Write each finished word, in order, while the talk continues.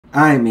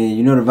Alright, man,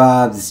 you know the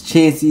vibes. It's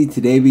Chancey.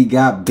 Today we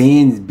got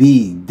Bands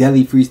B,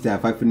 Deli Freestyle,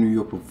 fight for New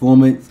York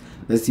performance.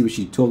 Let's see what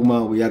she talking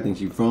about. Where y'all think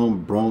she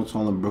from? Bronx,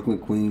 Harlem, Brooklyn,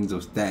 Queens,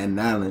 or Staten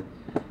Island?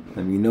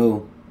 Let me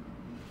know.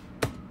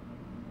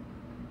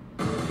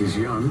 He's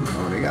young.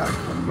 Oh, they got a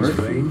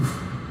commercial.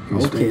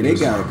 Okay, they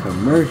got a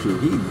commercial.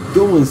 He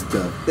doing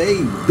stuff.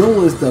 They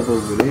doing stuff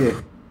over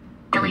there.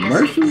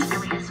 Commercials?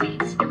 J-Way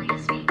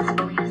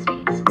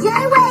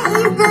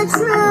is the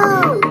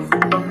truth.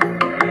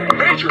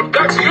 Major,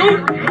 that's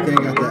you? Okay,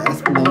 got the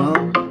Esplanade.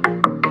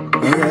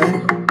 Okay.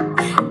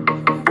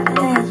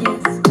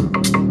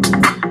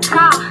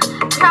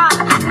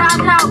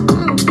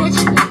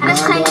 Bitch.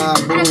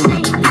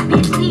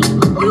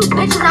 You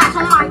bitches out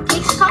on my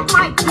dick, suck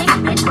my dick,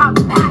 bitch. My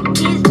back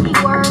is the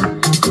word.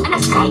 And I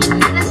say,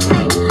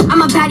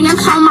 I'm a baddie, I'm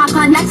showing my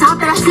gun. Next out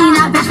that I seen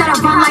that bitch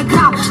gotta run like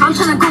cop. I'm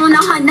tryna go on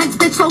her next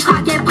bitch, so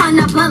cock, get pun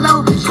up,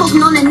 low.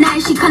 Choking on the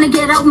net, she couldn't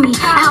get over me. And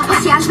her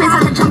pussy ass bitch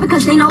had to jump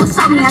because they know it's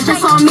up me. I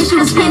just saw me, she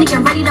was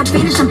panicking, ready to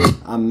finish him.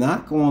 I'm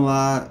not gonna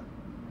lie,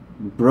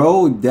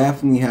 bro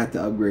definitely had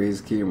to upgrade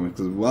his camera,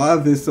 because why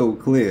is this so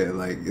clear?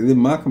 Like, is it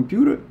my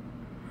computer?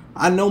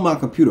 I know my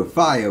computer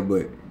fire,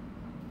 but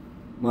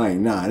like,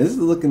 nah, this is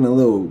looking a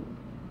little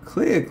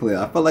clear.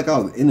 I felt like I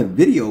was in a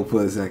video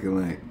for a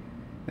second, like,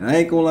 and I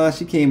ain't gonna lie,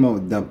 she came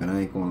out dumping.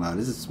 I ain't gonna lie,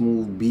 this is a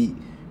smooth beat,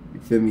 you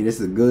feel me? This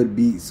is a good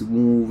beat,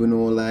 smooth and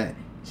all that.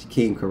 She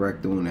came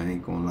correct on it, I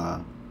ain't gonna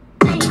lie.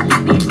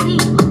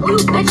 You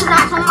bitches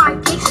out on my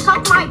dick,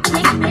 suck my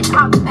dick, bitch.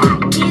 My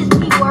back is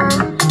the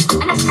word.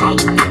 And I say,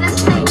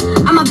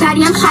 I'm a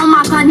baddie, I'm showing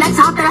my gun. Next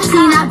out that I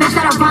seen that bitch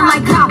gotta run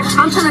like cop.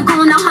 I'm tryna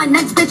go on her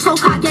next bitch, so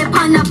cock, get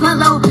pun up,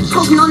 low.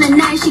 Choking on the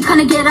net, she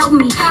couldn't get over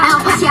me. And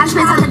her pussy ass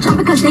bitch had to jump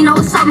because they know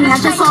it's up me. I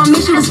just saw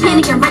me, she was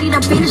panicking, ready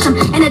to finish him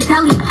in a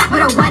deli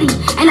with a wedding.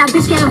 And that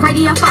bitch getting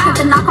ready to fuck up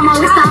the knock on my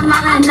wrist, I'm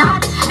not letting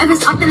up. If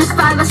it's up, then it's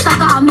forever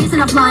stuck up. I'm missing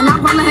a blunt,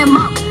 I'm rolling him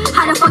up.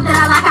 How the fuck did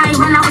I like? I ain't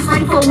run, I was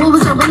ready for what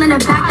was a rolling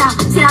it back out.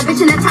 See that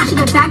bitch in the time, she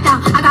get back out.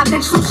 I got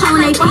bitches who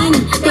showing they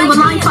panty. They were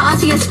lying for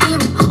us, to get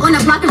scary. On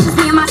the block, it's just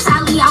me and my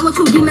Sally. I want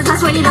two demons,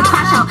 that's ready to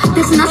crash out.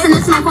 This is nothing,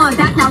 it's not going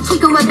back now.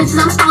 Tweaking with bitches,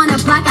 I'm starting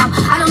to black out.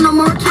 I don't know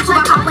more kids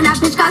about how when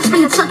that bitch got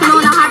spring sucking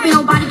on the high, ain't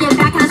nobody get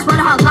back, and I swear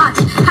to her lots.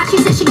 How she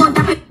said she gon'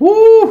 dump it.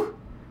 Woo!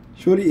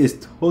 Shorty is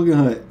talking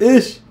her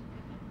ish.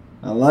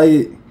 I like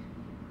it.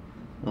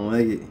 I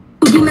like it.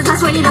 Demons,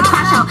 that's ready to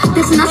crash out.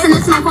 This is nothing,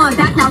 it's not going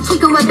back now.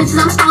 Tweaking with bitches,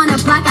 I'm starting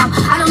to black out.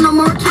 I don't know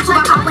more kids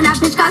about how when that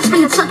bitch got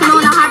spring sucking on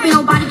the high, ain't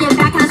nobody get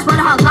back, and I swear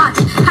to her lots.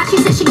 How she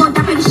said she gon'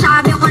 dump it, shy.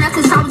 I've been on that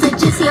since I was a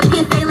gypsy, a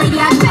pink fade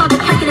lady. I just told the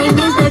click of they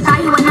biz, the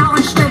guy who went out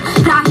on strip.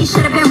 Nah, he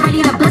should've been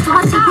ready to blitz.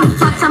 While I see who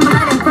fucks, I'm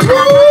letting grip it.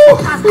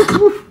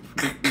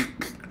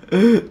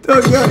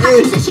 Talk your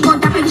She said she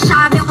gon' dump it, shy.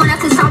 I've been on that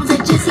since I was a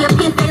gypsy, a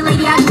pink fade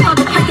lady. I just told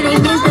the click of they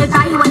biz, the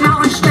guy who went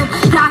out on strip.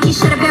 Nah, he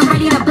should've been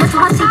ready to blitz.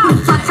 While I see who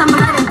fucks, I'm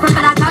letting grip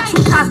it. I got two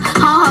shots,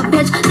 her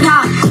bitch,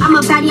 nah. I'm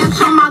a baddie, I'm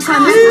showing my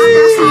gun. Next out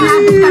there, seeing that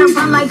bitch gotta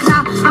run like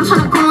cop. I'm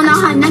tryna go on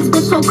her next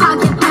bitch, so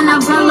cock, get pun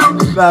up, low.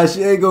 Nah,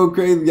 she ain't go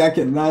crazy. I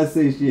cannot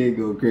say she ain't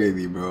go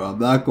crazy, bro. I'm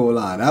not gonna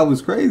lie. That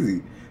was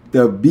crazy.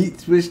 The beat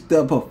switched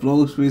up, her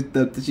flow switched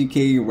up, till she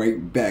came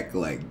right back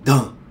like,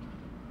 duh.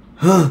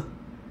 Huh?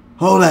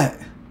 Hold that.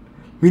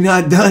 We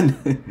not done.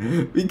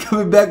 We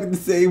coming back with the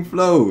same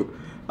flow.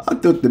 I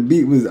thought the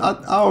beat was, I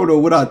don't know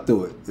what I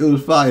thought. It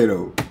was fire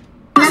though.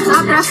 Next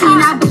out that I seen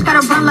that bitch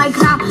gotta run like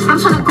cop. I'm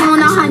tryna go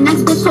on her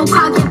next bitch, so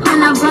cock, get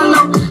pun up,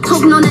 low.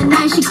 Talking on the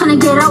night, she couldn't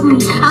get over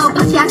me. I hope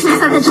pussy ass bitch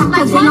had to jump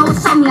like they know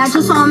it's on me. I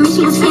just saw me,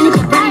 she was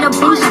panicking, ready to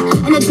finish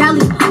in a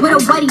deli with a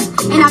wedding.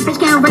 And that bitch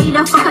getting ready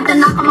to fuck up the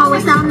knock on my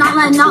wrist, now I'm not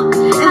letting up.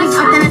 If it's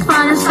up, then it's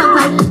fun and stuff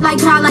like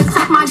God, like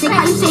suck my dick.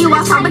 How you say you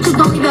outside, but you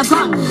don't even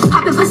block.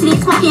 Poppin' pussy, they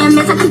smoking and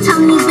miss. I keep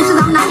telling these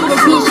bitches I'm not here to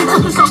dance. She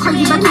took me so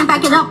crazy, but can't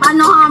back it up. I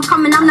know how I'm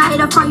coming, I'm not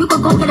here to front. You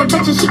could go get a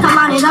bitch and she can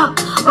line it up.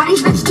 Why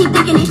these bitches keep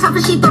thinking they tough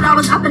and she thought I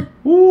was up and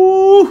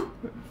Ooh,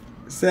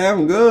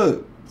 sound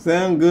good.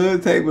 Sound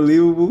good. Take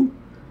believable.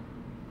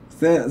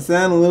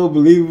 Sound a little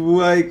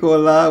believable. I ain't gonna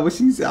lie. What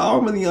she said, I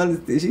don't really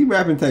understand. She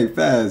rapping type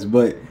fast,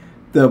 but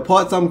the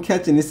parts I'm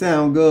catching, it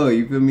sound good.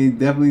 You feel me?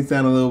 Definitely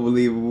sound a little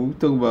believable. We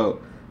talk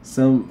about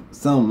some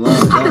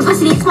lines. poppin'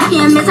 pussy, they smoking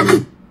and miss. I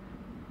keep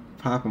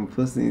Popping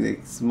pussy, they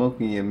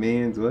smoking your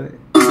man's what?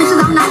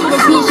 bitches I'm not here to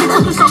dance. She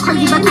took me so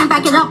crazy, but can't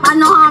back it up. I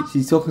know how I'm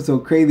She's talking so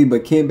crazy,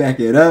 but can't back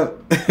it up.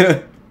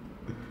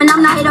 and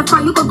I'm not here to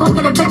front. You could go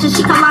get a bitch and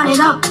she can line it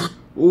up.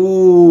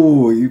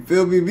 Ooh, you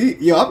feel me?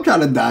 Yo, I'm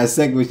trying to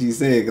dissect what she's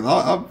saying,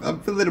 because I'm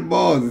feeling the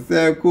balls. It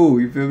sound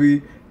cool, you feel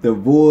me? The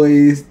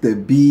voice, the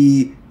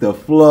beat, the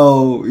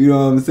flow, you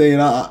know what I'm saying?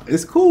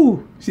 It's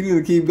cool. She need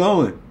to keep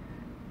going.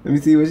 Let me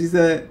see what she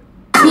said.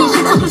 She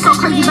took me so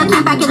crazy, but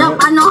can't back it up.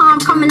 I know how I'm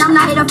coming, I'm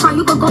not here to front.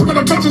 You could go get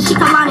a bitch and she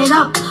can line it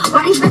up.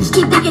 Why these bitches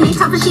keep thinking they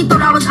tough and she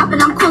thought I was up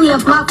and I'm coolly a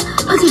bluff.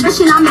 Pussy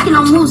bitch, she not making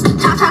no moves.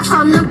 Cha-cha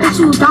telling them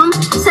bitch you dumb.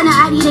 Send an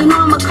addy they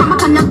know I'ma come, I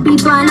can never be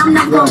blind, I'm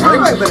never gonna run.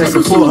 Everybody better If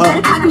you see support me, her.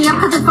 better cock me up,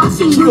 cause if I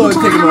see She you, gonna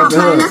you take him pulling out out the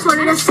my hood. that's what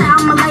it is, say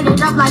I'ma light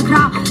it up like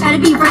nah. Better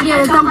be ready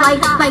to dump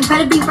like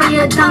better be ready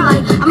to dump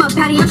like I'm a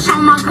baddie, I'm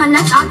showing my gun,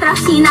 that's out that I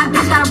seen that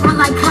bitch gotta run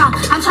like nah.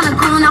 I'm tryna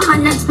go on her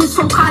next bitch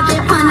so cold, they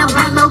putting up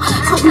red low,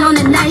 smoking on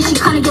the net, she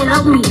couldn't get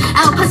over me.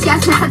 L pussy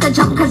ass bitch had to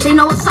jump cause they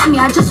know what's on me.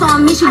 I just saw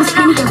me, she was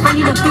skinny, get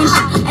ready to finish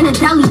in a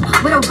deli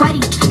with a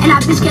ready. And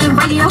that bitch getting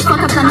ready to fuck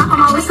up the knock on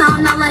my waist,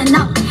 I'm not letting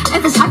up.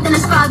 If it's hot, then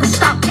it's forever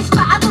stuck. It's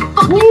forever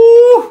fucking.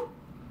 Woo!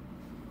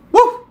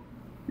 Woo!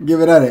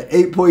 Give it out an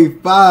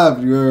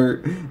 8.5, you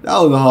heard? That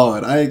was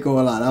hard. I ain't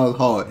gonna lie, that was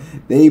hard.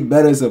 They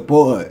better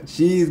support her.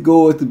 She's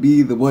going to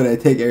be the one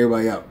that take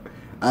everybody out.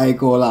 I ain't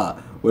gonna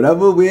lie.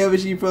 Wherever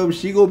she from,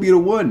 she gonna be the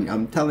one.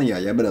 I'm telling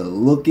y'all better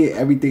look at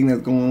everything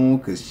that's going on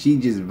because she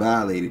just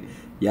violated.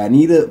 Y'all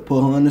need to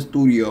put her in the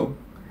studio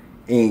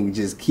and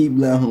just keep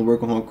letting her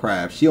work on her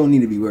craft. She don't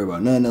need to be worried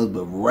about nothing else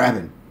but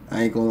rapping.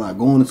 I ain't gonna lie.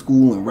 Going to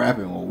school and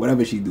rapping or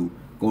whatever she do.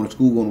 Going to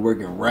school, going to work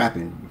and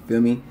rapping. You feel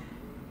me?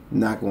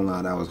 Not gonna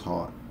lie, that was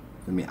hard.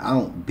 I mean, I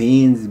don't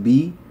Benz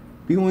B.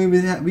 We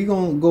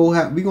gonna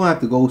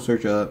have to go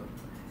search her up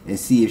and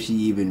see if she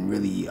even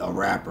really a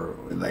rapper.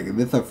 Like if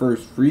it's her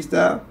first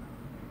freestyle,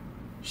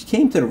 she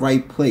came to the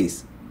right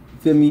place. You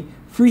feel me?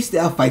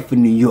 Freestyle fight for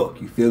New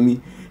York. You feel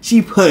me?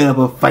 She putting up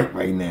a fight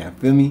right now.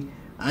 Feel me?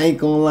 I ain't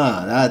gonna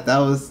lie. That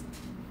was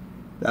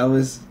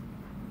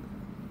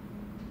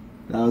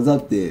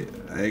up there.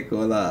 I ain't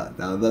gonna lie.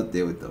 That was up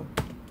there with them.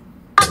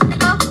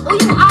 Oh,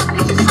 you out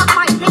bitches suck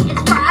my dick,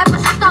 it's forever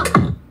stuck.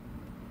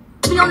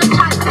 Be on the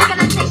track, bigger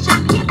than station,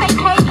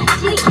 PKK,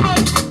 TK,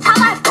 tell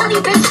that Philly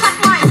bitch suck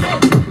my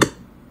dick.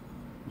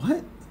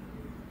 What?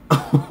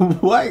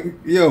 What?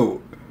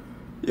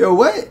 Yo,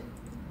 what?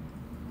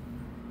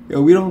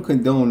 Yo, we don't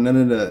condone none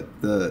of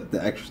the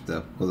extra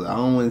stuff because I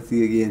don't want to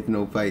see her get into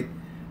no fight.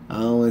 I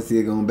don't want to see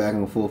her going back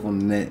and forth on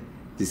the net.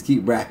 Just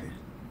keep rapping.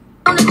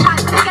 On the track,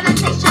 bigger than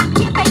station,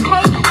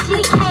 PKK,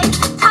 TK,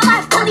 tell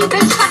that Philly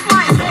bitch suck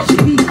my dick.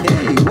 GDK,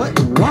 what?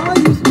 Why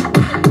you?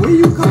 Where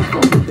you come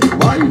from with that?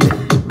 Why you?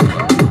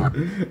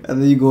 And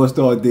then you gonna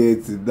start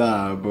dancing.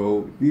 Nah,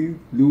 bro. These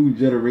new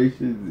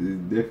generations is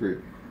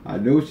different. I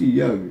know she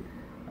young.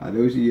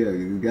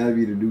 It's gotta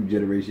be the new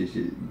generation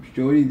shit.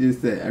 Shorty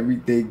just said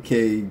everything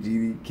K,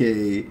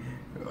 GDK,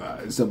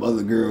 some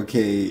other girl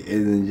K,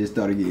 and then just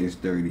started getting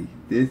sturdy.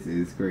 This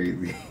is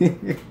crazy.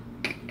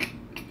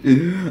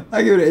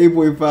 I give it an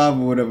 8.5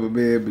 or whatever,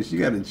 man, but she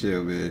gotta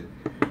chill, man.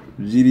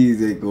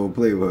 GDs ain't gonna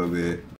play with her, man.